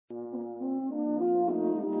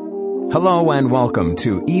Hello and welcome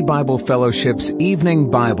to E-Bible Fellowship's Evening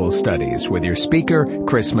Bible Studies with your speaker,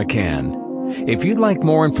 Chris McCann. If you'd like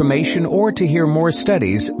more information or to hear more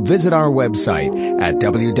studies, visit our website at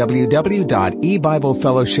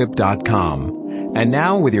www.ebiblefellowship.com. And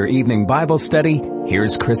now with your evening Bible study,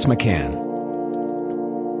 here's Chris McCann.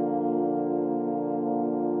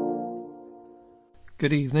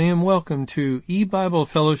 Good evening and welcome to E-Bible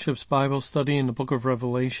Fellowship's Bible study in the book of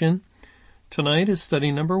Revelation. Tonight is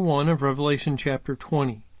study number 1 of Revelation chapter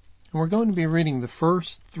 20. And we're going to be reading the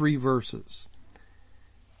first 3 verses.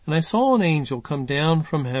 And I saw an angel come down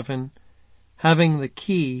from heaven, having the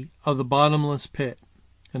key of the bottomless pit,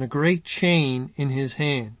 and a great chain in his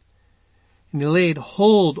hand. And he laid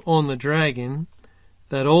hold on the dragon,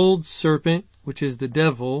 that old serpent, which is the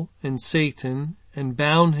devil and Satan, and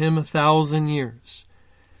bound him 1,000 years,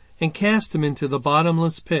 and cast him into the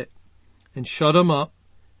bottomless pit, and shut him up,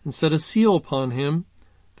 and set a seal upon him,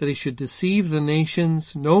 that he should deceive the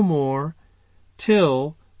nations no more,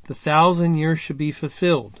 till the 1,000 years should be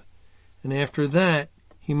fulfilled. And after that,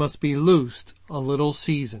 he must be loosed a little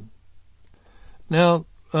season. Now,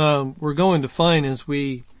 we're going to find as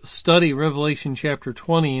we study Revelation chapter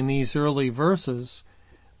 20 in these early verses,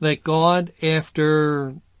 that God,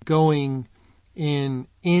 after going in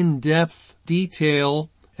in-depth detail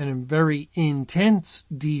and in very intense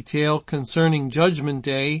detail concerning Judgment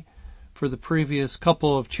Day for the previous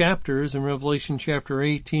couple of chapters in Revelation chapter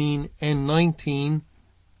 18 and 19,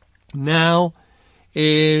 now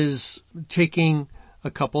is taking a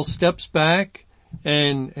couple steps back,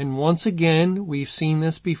 and once again, we've seen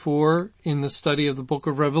this before in the study of the book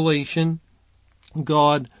of Revelation.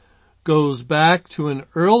 God goes back to an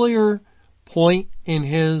earlier point in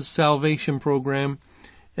his salvation program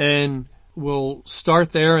and will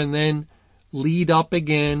start there and then lead up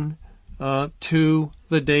again to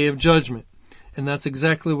the day of judgment. And that's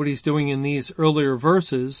exactly what he's doing in these earlier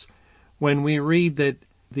verses when we read that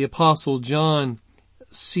the Apostle John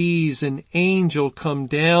sees an angel come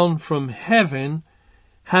down from heaven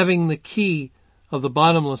having the key of the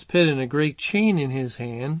bottomless pit and a great chain in his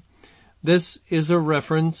hand. This is a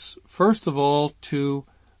reference, first of all, to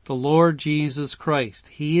the Lord Jesus Christ.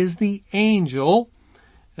 He is the angel,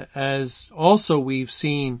 as also we've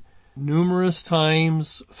seen numerous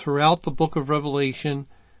times throughout the book of Revelation.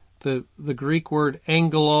 The Greek word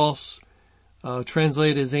angelos,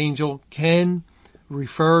 translated as angel, can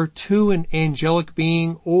refer to an angelic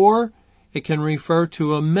being, or it can refer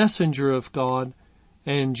to a messenger of God.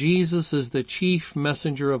 And Jesus is the chief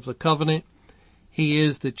messenger of the covenant. He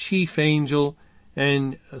is the chief angel,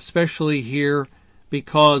 and especially here,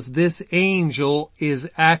 because this angel is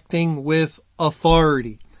acting with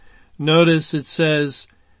authority. Notice it says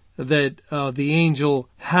that the angel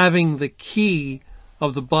having the key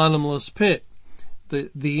of the bottomless pit.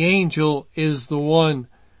 The angel is the one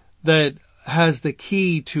that has the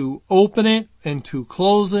key to open it and to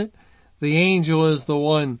close it. The angel is the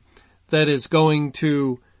one that is going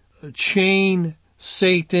to chain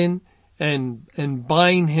Satan and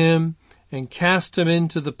bind him and cast him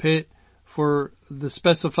into the pit for the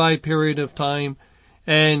specified period of time.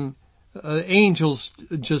 And angels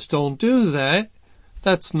just don't do that.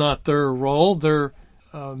 That's not their role. They're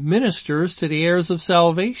ministers to the heirs of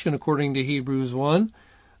salvation, according to Hebrews 1.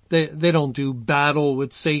 They don't do battle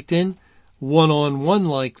with Satan one-on-one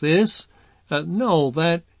like this. No,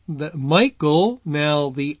 that Michael, now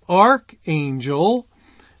the archangel,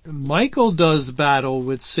 Michael does battle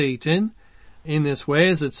with Satan in this way,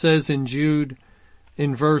 as it says in Jude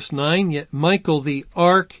in verse 9, yet Michael the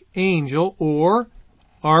archangel, or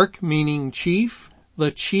arch meaning chief,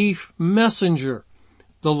 the chief messenger,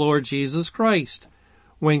 the Lord Jesus Christ,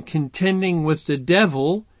 when contending with the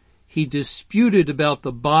devil, he disputed about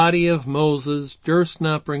the body of Moses, durst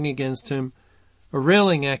not bring against him a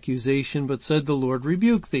railing accusation, but said, the Lord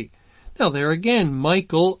rebuke thee. Now there again,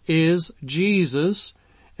 Michael is Jesus,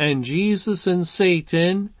 and Jesus and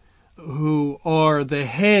Satan, who are the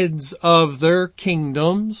heads of their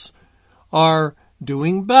kingdoms, are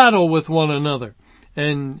doing battle with one another.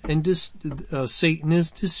 And Satan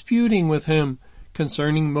is disputing with him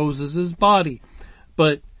concerning Moses' body.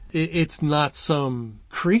 But it's not some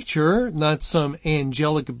creature, not some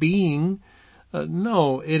angelic being.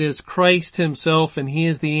 No, it is Christ himself, and he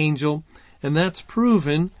is the angel. And that's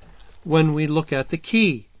proven when we look at the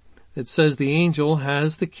key. It says the angel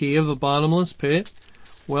has the key of the bottomless pit.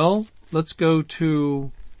 Well, let's go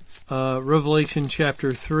to Revelation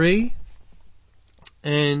chapter 3.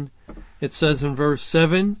 And it says in verse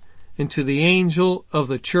 7, and to the angel of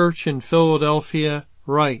the church in Philadelphia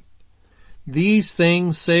write, these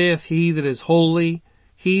things saith he that is holy,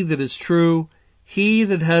 he that is true, he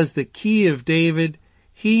that has the key of David,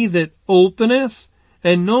 he that openeth,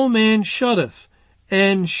 and no man shutteth,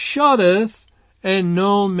 and shutteth, and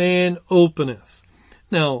no man openeth.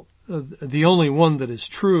 Now, the only one that is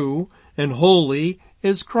true and holy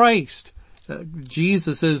is Christ.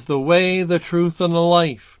 Jesus is the way, the truth, and the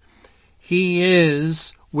life. He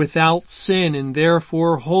is without sin and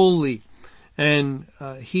therefore holy. And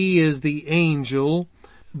he is the angel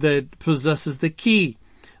that possesses the key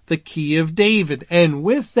of David. And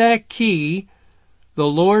with that key, the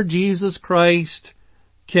Lord Jesus Christ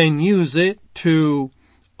can use it to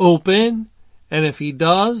open, and if he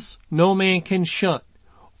does, no man can shut.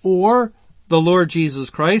 Or the Lord Jesus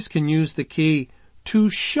Christ can use the key to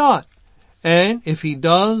shut, and if he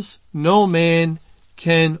does, no man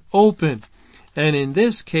can open. And in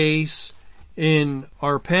this case, in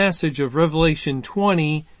our passage of Revelation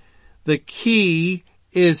 20, the key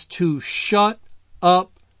is to shut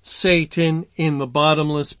up Satan in the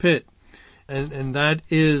bottomless pit. And that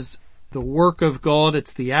is the work of God.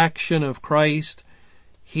 It's the action of Christ.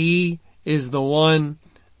 He is the one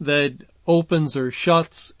that opens or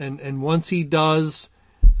shuts, and once he does,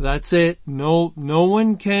 that's it. No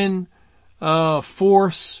one can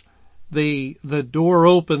force the door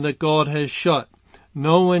open that God has shut.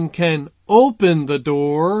 No one can open the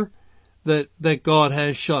door that God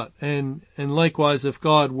has shut. And likewise, if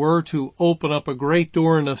God were to open up a great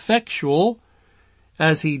door and effectual,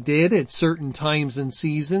 as he did at certain times and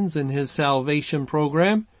seasons in his salvation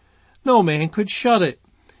program, no man could shut it.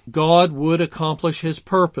 God would accomplish his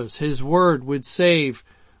purpose. His word would save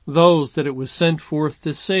those that it was sent forth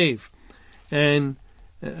to save. And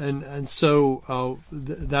so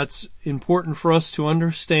that's important for us to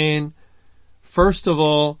understand. First of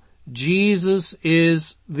all, Jesus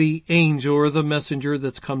is the angel or the messenger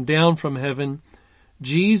that's come down from heaven.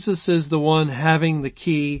 Jesus is the one having the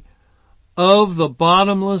key of the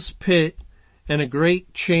bottomless pit and a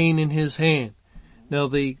great chain in his hand. Now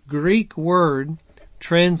the Greek word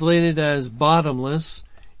translated as bottomless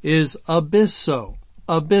is abysso,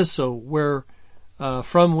 where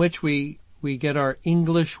from which we get our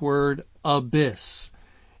English word abyss.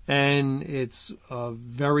 And it's a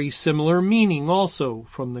very similar meaning also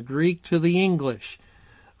from the Greek to the English.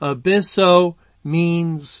 Abysso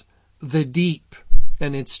means the deep,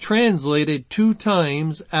 and it's translated 2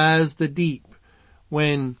 times as the deep.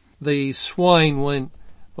 When the swine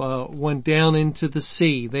went down into the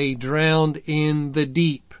sea, they drowned in the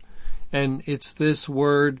deep, and it's this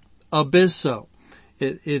word abysso.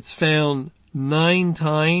 It's found 9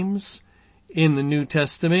 times in the New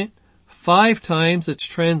Testament. 5 times it's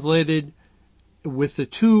translated with the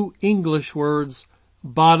 2 English words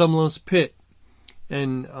bottomless pit.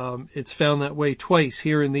 And it's found that way twice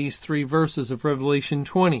here in these 3 verses of Revelation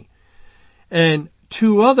 20. And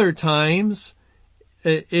 2 other times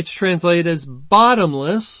it's translated as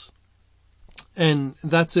bottomless, and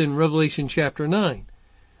that's in Revelation chapter 9.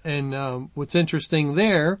 And what's interesting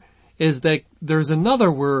there is that there's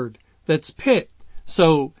another word that's pit.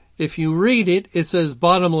 So if you read it, it says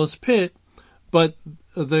bottomless pit, but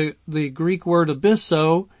the Greek word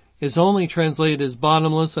abysso is only translated as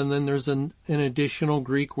bottomless, and then there's an additional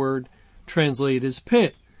Greek word translated as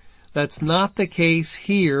pit. That's not the case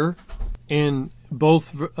here in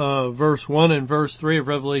both verse 1 and verse 3 of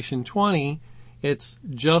Revelation 20. It's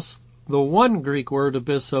just the one Greek word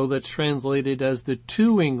abysso that's translated as the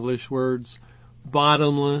 2 English words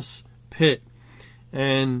bottomless pit.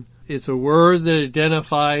 And it's a word that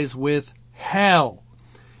identifies with hell.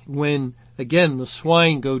 When, again, the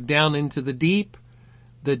swine go down into the deep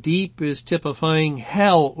is typifying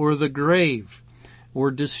hell or the grave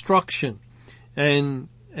or destruction. And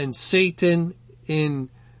Satan, in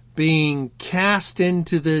being cast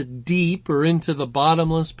into the deep or into the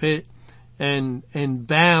bottomless pit and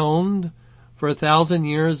bound for 1,000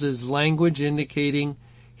 years, is language indicating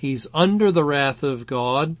he's under the wrath of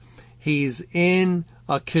God. He's in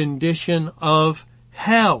a condition of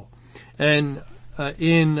hell. And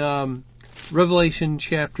in Revelation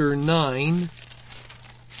chapter 9,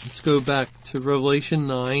 let's go back to Revelation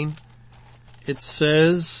 9. It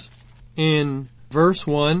says in verse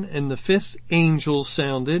 1, "And the 5th angel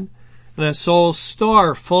sounded, and I saw a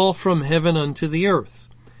star fall from heaven unto the earth.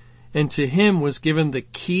 And to him was given the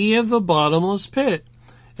key of the bottomless pit."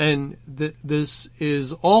 And this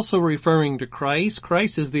is also referring to Christ.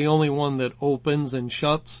 Christ is the only one that opens and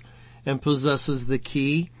shuts and possesses the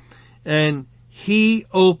key. And he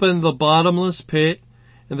opened the bottomless pit,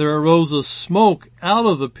 and there arose a smoke out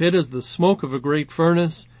of the pit as the smoke of a great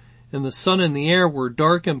furnace, and the sun and the air were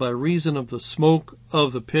darkened by reason of the smoke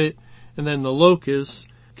of the pit, and then the locusts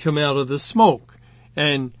come out of the smoke.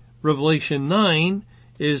 And Revelation 9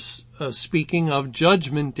 is speaking of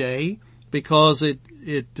Judgment Day, because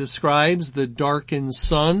it describes the darkened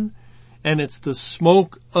sun, and it's the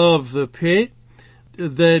smoke of the pit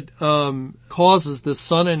that causes the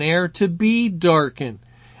sun and air to be darkened.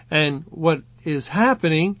 And what is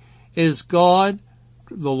happening is God,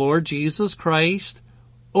 the Lord Jesus Christ,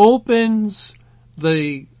 opens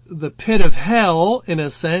the pit of hell, in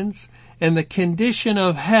a sense, and the condition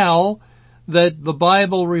of hell that the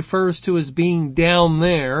Bible refers to as being down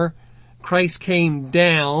there. Christ came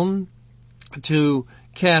down to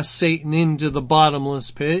cast Satan into the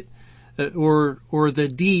bottomless pit, or the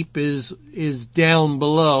deep is down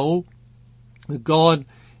below. God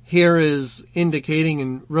here is indicating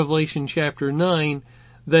in Revelation chapter 9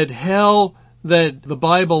 that hell, that the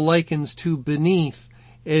Bible likens to beneath,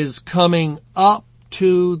 is coming up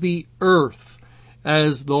to the earth,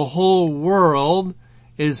 as the whole world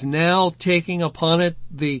is now taking upon it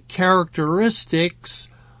the characteristics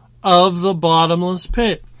of the bottomless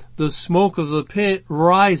pit. The smoke of the pit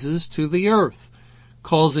rises to the earth,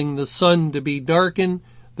 causing the sun to be darkened.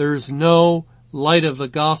 There's no light of the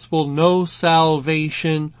gospel, no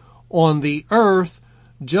salvation on the earth,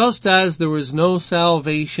 just as there was no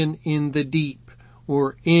salvation in the deep,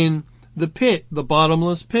 or in the pit, the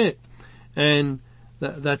bottomless pit. And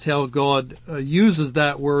that's how God uses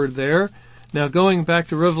that word there. Now, going back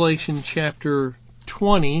to Revelation chapter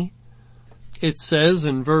 20, it says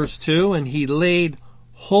in verse 2, "And he laid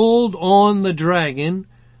hold on the dragon,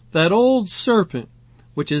 that old serpent,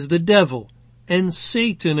 which is the devil, and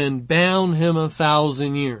Satan, and bound him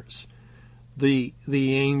 1,000 years. The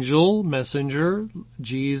angel, messenger,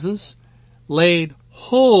 Jesus, laid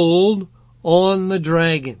hold on the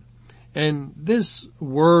dragon." And this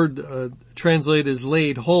word, translated as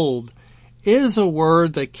laid hold, is a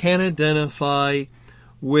word that can identify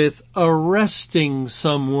with arresting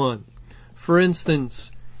someone. For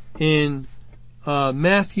instance, in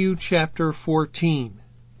Matthew chapter 14,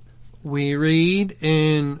 we read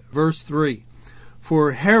in verse 3,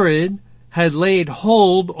 "For Herod had laid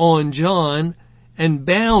hold on John and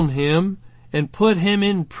bound him and put him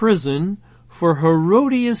in prison for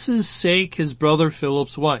Herodias' sake, his brother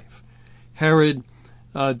Philip's wife." Herod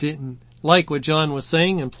didn't like what John was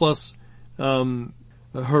saying, and plus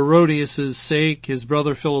Herodias' sake, his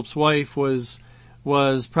brother Philip's wife, was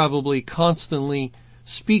probably constantly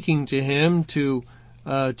speaking to him to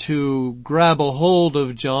grab a hold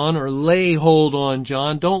of John, or lay hold on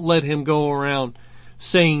John. Don't let him go around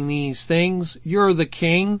saying these things. You're the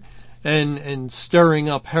king, and stirring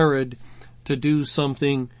up Herod to do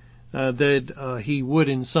something that he would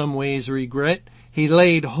in some ways regret. He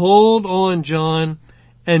laid hold on John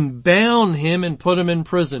and bound him and put him in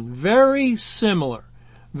prison. Very similar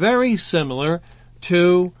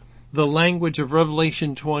to the language of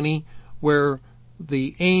Revelation 20, where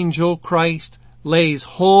the angel Christ lays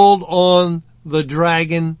hold on the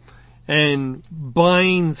dragon and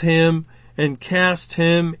binds him and casts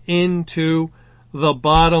him into the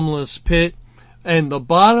bottomless pit. And the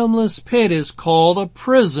bottomless pit is called a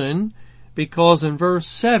prison because in verse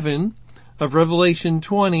 7 of Revelation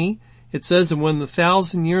 20, it says, "And when the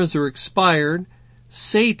 1,000 years are expired,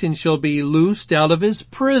 Satan shall be loosed out of his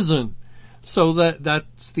prison." So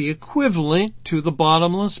that's the equivalent to the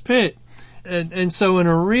bottomless pit. And so in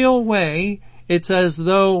a real way, it's as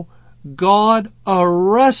though God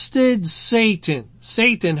arrested Satan.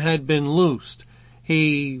 Satan had been loosed.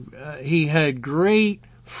 He had great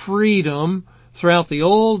freedom throughout the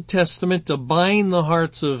Old Testament to bind the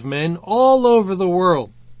hearts of men all over the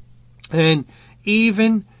world. And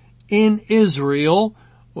even in Israel,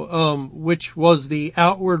 which was the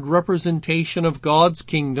outward representation of God's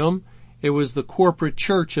kingdom, it was the corporate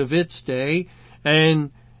church of its day,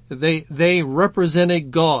 and they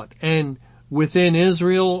represented God. And within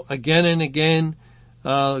Israel, again and again,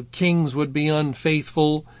 kings would be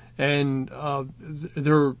unfaithful, and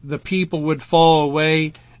the people would fall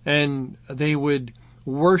away, and they would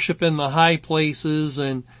worship in the high places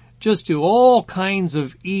and just do all kinds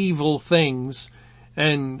of evil things.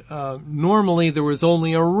 And normally there was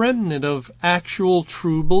only a remnant of actual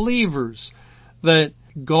true believers that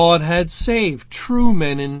God had saved, true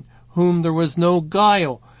men in whom there was no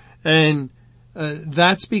guile. And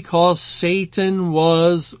that's because Satan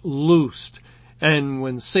was loosed. And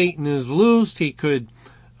when Satan is loosed, he could,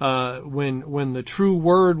 when the true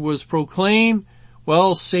word was proclaimed,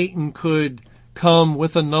 well, Satan could come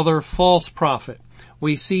with another false prophet.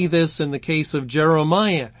 We see this in the case of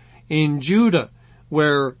Jeremiah in Judah,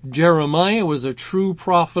 where Jeremiah was a true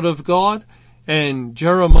prophet of God, and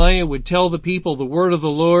Jeremiah would tell the people the word of the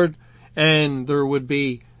Lord, and there would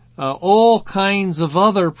be all kinds of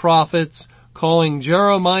other prophets, calling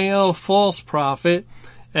Jeremiah a false prophet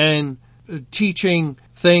and teaching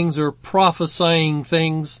things or prophesying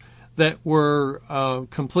things that were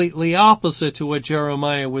completely opposite to what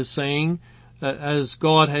Jeremiah was saying, as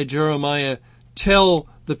God had Jeremiah tell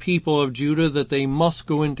the people of Judah that they must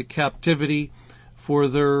go into captivity for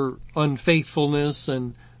their unfaithfulness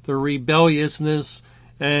and their rebelliousness.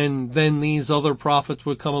 And then these other prophets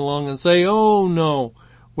would come along and say, oh no,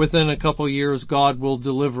 within a couple of years God will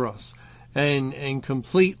deliver us, and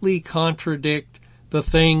completely contradict the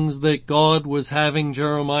things that God was having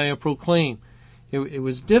Jeremiah proclaim. It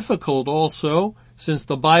was difficult also, since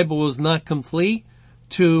the Bible was not complete,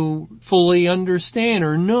 to fully understand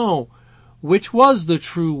or know which was the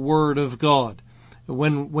true word of God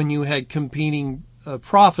when you had competing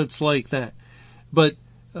prophets like that. But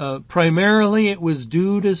primarily it was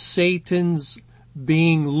due to Satan's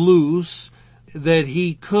being loose that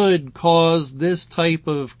he could cause this type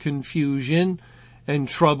of confusion and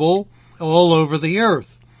trouble all over the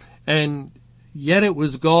earth. And yet it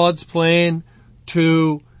was God's plan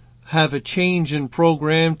to have a change in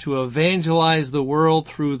program to evangelize the world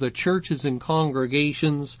through the churches and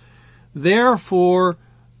congregations. Therefore,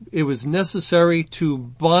 it was necessary to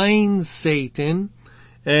bind Satan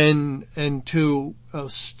and to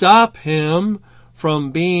stop him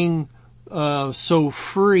from being so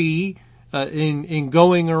free in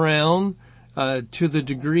going around to the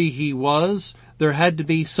degree he was. There had to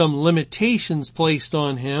be some limitations placed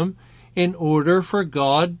on him in order for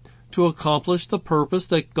God to accomplish the purpose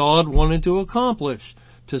that God wanted to accomplish,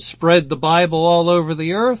 to spread the Bible all over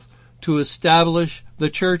the earth, to establish the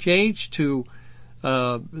church age, to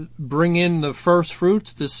bring in the first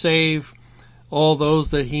fruits, to save all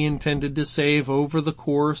those that he intended to save over the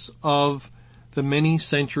course of the many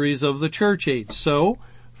centuries of the church age. So,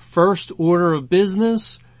 first order of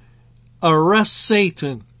business, arrest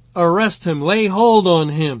Satan. Arrest him. Lay hold on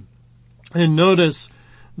him. And notice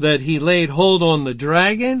that he laid hold on the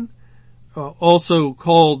dragon, also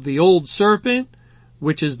called the old serpent,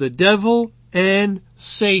 which is the devil, and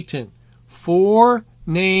Satan. 4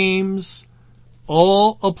 names,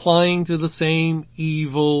 all applying to the same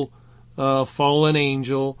evil fallen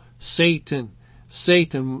angel, Satan.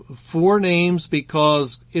 Satan, 4 names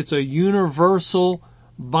because it's a universal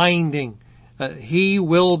binding. He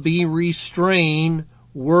will be restrained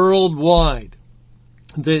worldwide.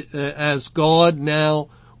 As God now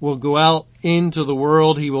will go out into the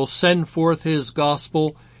world, he will send forth his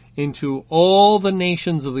gospel into all the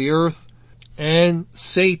nations of the earth, and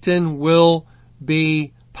Satan will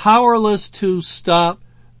be powerless to stop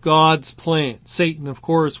God's plan. Satan, of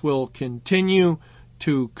course, will continue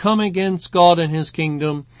to come against God and his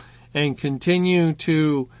kingdom and continue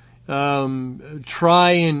to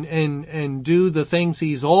try and do the things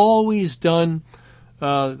he's always done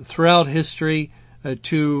throughout history,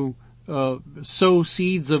 to sow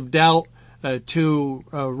seeds of doubt, to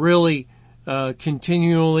really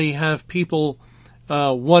continually have people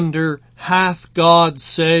wonder, hath God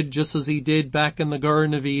said, just as he did back in the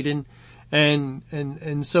Garden of Eden,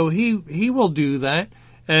 and so he will do that,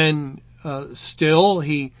 and still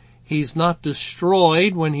he's not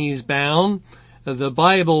destroyed when he's bound. The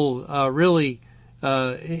Bible really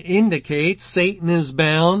indicates Satan is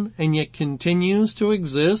bound and yet continues to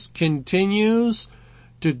exist, continues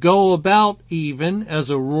to go about even as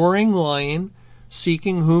a roaring lion,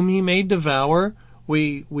 seeking whom he may devour.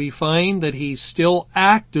 We find that he's still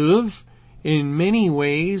active in many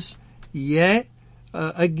ways, yet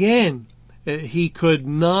again, he could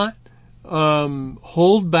not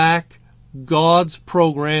hold back God's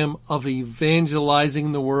program of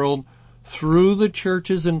evangelizing the world through the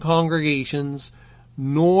churches and congregations,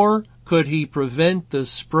 nor could he prevent the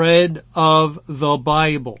spread of the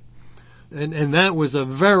Bible. And that was a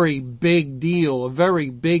very big deal, a very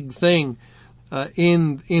big thing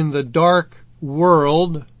in the dark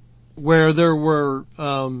world where there were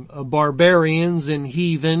barbarians and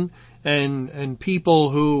heathen and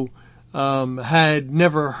people who had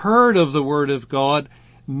never heard of the Word of God.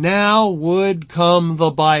 Now would come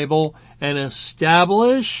the Bible and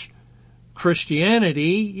establish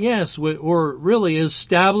Christianity, yes, or really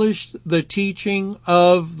establish the teaching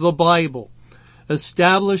of the Bible,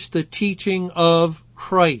 establish the teaching of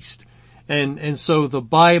Christ. And so the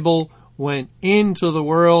Bible went into the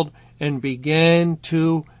world and began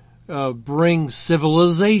to bring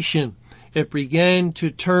civilization. It began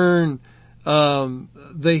to turn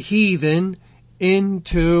the heathen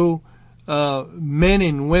into men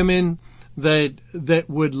and women that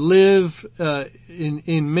would live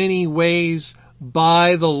in many ways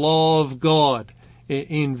by the law of God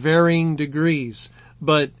in varying degrees.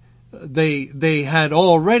 But they had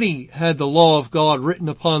already had the law of God written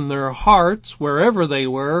upon their hearts wherever they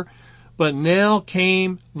were, but now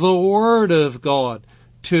came the Word of God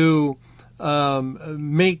to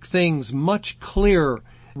make things much clearer,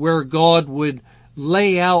 where God would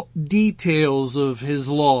lay out details of His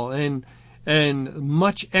law and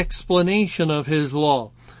much explanation of His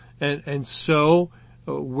law. And so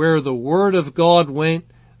where the Word of God went,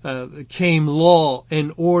 came law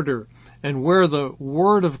and order. And where the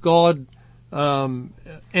Word of God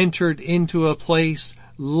entered into a place,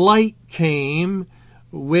 light came,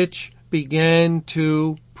 which began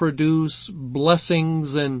to produce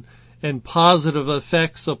blessings and positive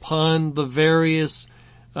effects upon the various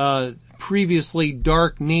previously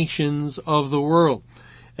dark nations of the world.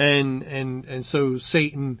 And so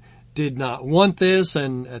Satan did not want this,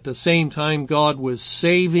 and at the same time God was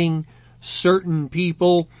saving certain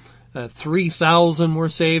people. 3,000 were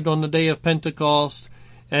saved on the day of Pentecost,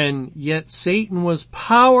 and yet Satan was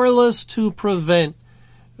powerless to prevent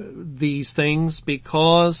these things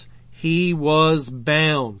because he was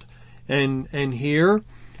bound. And here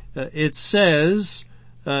it says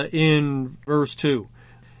in verse 2,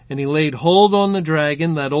 "And he laid hold on the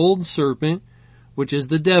dragon, that old serpent, which is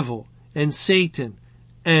the devil and Satan,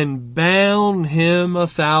 and bound him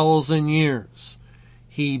 1,000 years.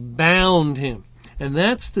 He bound him. And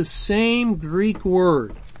that's the same Greek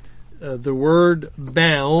word, the word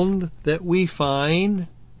bound, that we find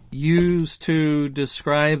used to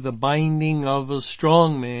describe the binding of a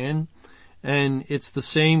strong man. And it's the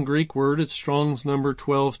same Greek word. It's Strong's number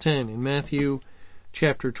 1210 in Matthew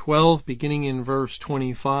chapter 12, beginning in verse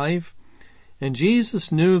 25. "And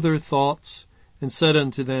Jesus knew their thoughts and said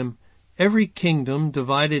unto them, Every kingdom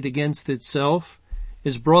divided against itself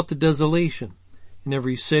is brought to desolation, and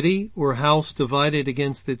every city or house divided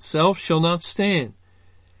against itself shall not stand.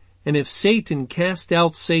 And if Satan cast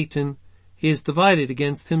out Satan, he is divided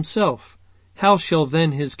against himself. How shall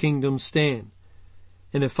then his kingdom stand?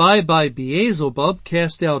 And if I by Beelzebub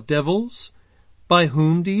cast out devils, by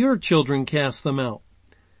whom do your children cast them out?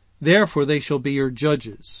 Therefore they shall be your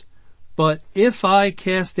judges. But if I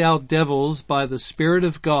cast out devils by the Spirit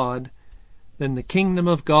of God, then the kingdom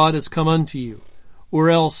of God is come unto you.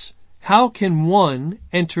 Or else, how can one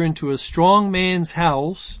enter into a strong man's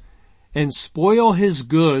house and spoil his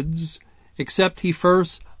goods, except he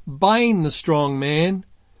first bind the strong man,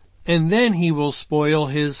 and then he will spoil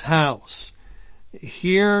his house?"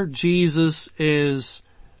 Here Jesus is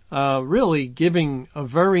really giving a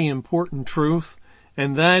very important truth,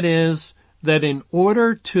 and that is that in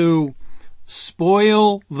order to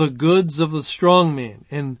spoil the goods of the strong man,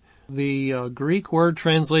 and the Greek word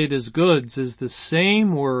translated as goods is the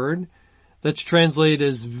same word that's translated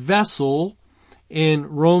as vessel in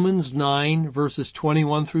Romans 9 verses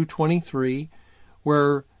 21 through 23,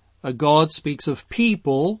 where God speaks of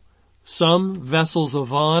people, some vessels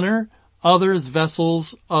of honor, others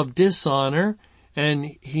vessels of dishonor,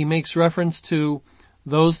 and he makes reference to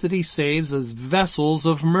those that he saves as vessels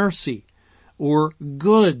of mercy, or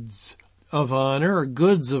goods of honor, or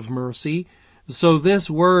goods of mercy. So this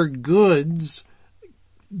word goods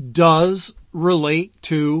does relate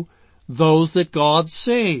to those that God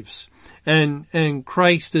saves. And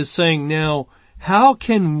Christ is saying now, how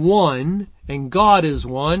can one, and God is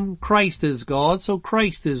one, Christ is God, so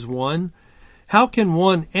Christ is one, how can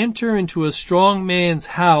one enter into a strong man's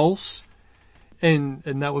house, and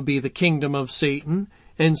that would be the kingdom of Satan,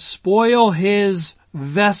 and spoil his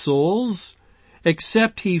vessels,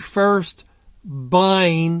 except he first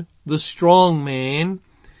bind the strong man,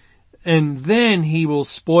 and then he will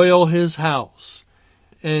spoil his house.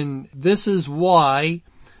 And this is why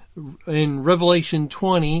in Revelation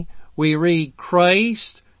 20 we read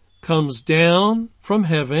Christ comes down from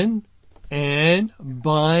heaven and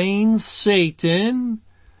binds Satan,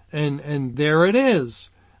 and there it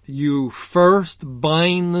is. You first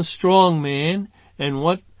bind the strong man, and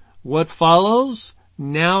what follows?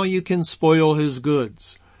 Now you can spoil his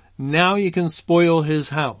goods. Now you can spoil his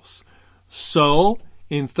house. So,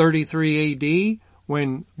 in 33 AD,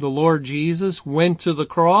 when the Lord Jesus went to the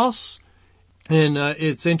cross, and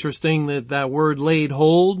it's interesting that that word laid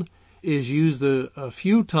hold is used a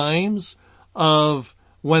few times of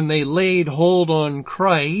when they laid hold on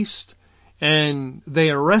Christ and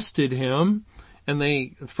they arrested him, and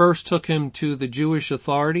they first took him to the Jewish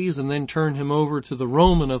authorities and then turned him over to the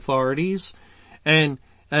Roman authorities. And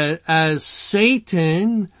as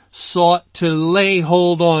Satan sought to lay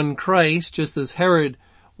hold on Christ, just as Herod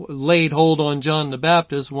laid hold on John the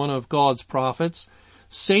Baptist, one of God's prophets,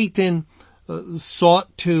 Satan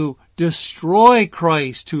sought to destroy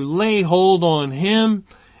Christ, to lay hold on him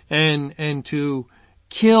and to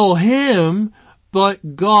kill him,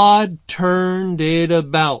 but God turned it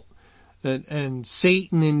about. And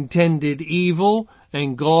Satan intended evil,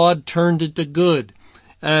 and God turned it to good.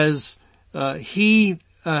 As he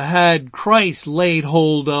had Christ laid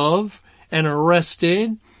hold of and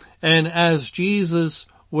arrested, and as Jesus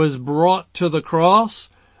was brought to the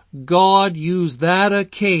cross, God used that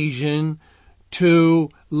occasion to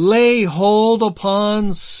lay hold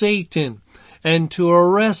upon Satan and to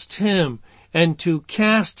arrest him and to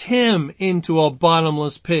cast him into a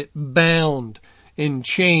bottomless pit, bound in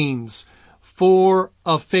chains for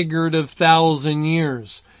a figurative 1,000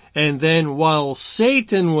 years. And then while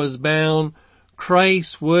Satan was bound,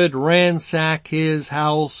 Christ would ransack his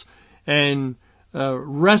house and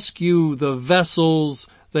rescue the vessels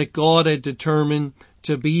that God had determined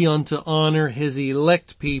to be unto honor his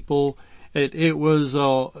elect people. It was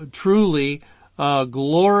truly a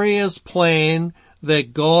glorious plan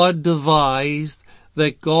that God devised,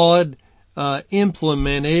 that God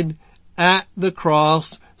implemented at the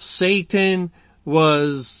cross. Satan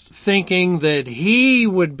was thinking that he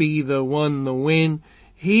would be the one to win.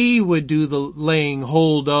 He would do the laying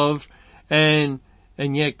hold of, and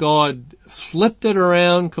yet God flipped it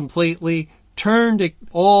around completely, turned it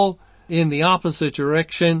all in the opposite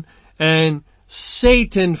direction, and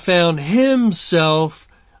Satan found himself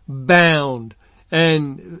bound,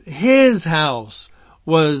 and his house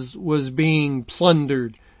was being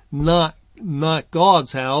plundered, not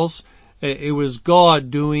God's house. It was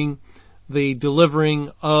God doing the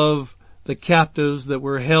delivering of the captives that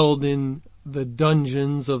were held in the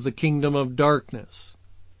dungeons of the kingdom of darkness.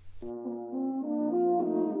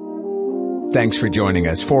 Thanks for joining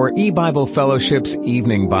us for E-Bible Fellowship's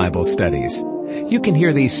Evening Bible Studies. You can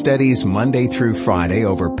hear these studies Monday through Friday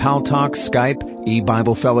over Paltalk, Skype,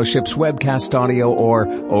 E-Bible Fellowship's webcast audio, or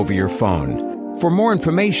over your phone. For more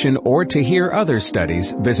information or to hear other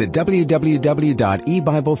studies, visit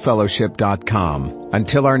www.ebiblefellowship.com.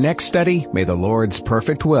 Until our next study, may the Lord's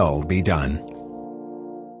perfect will be done.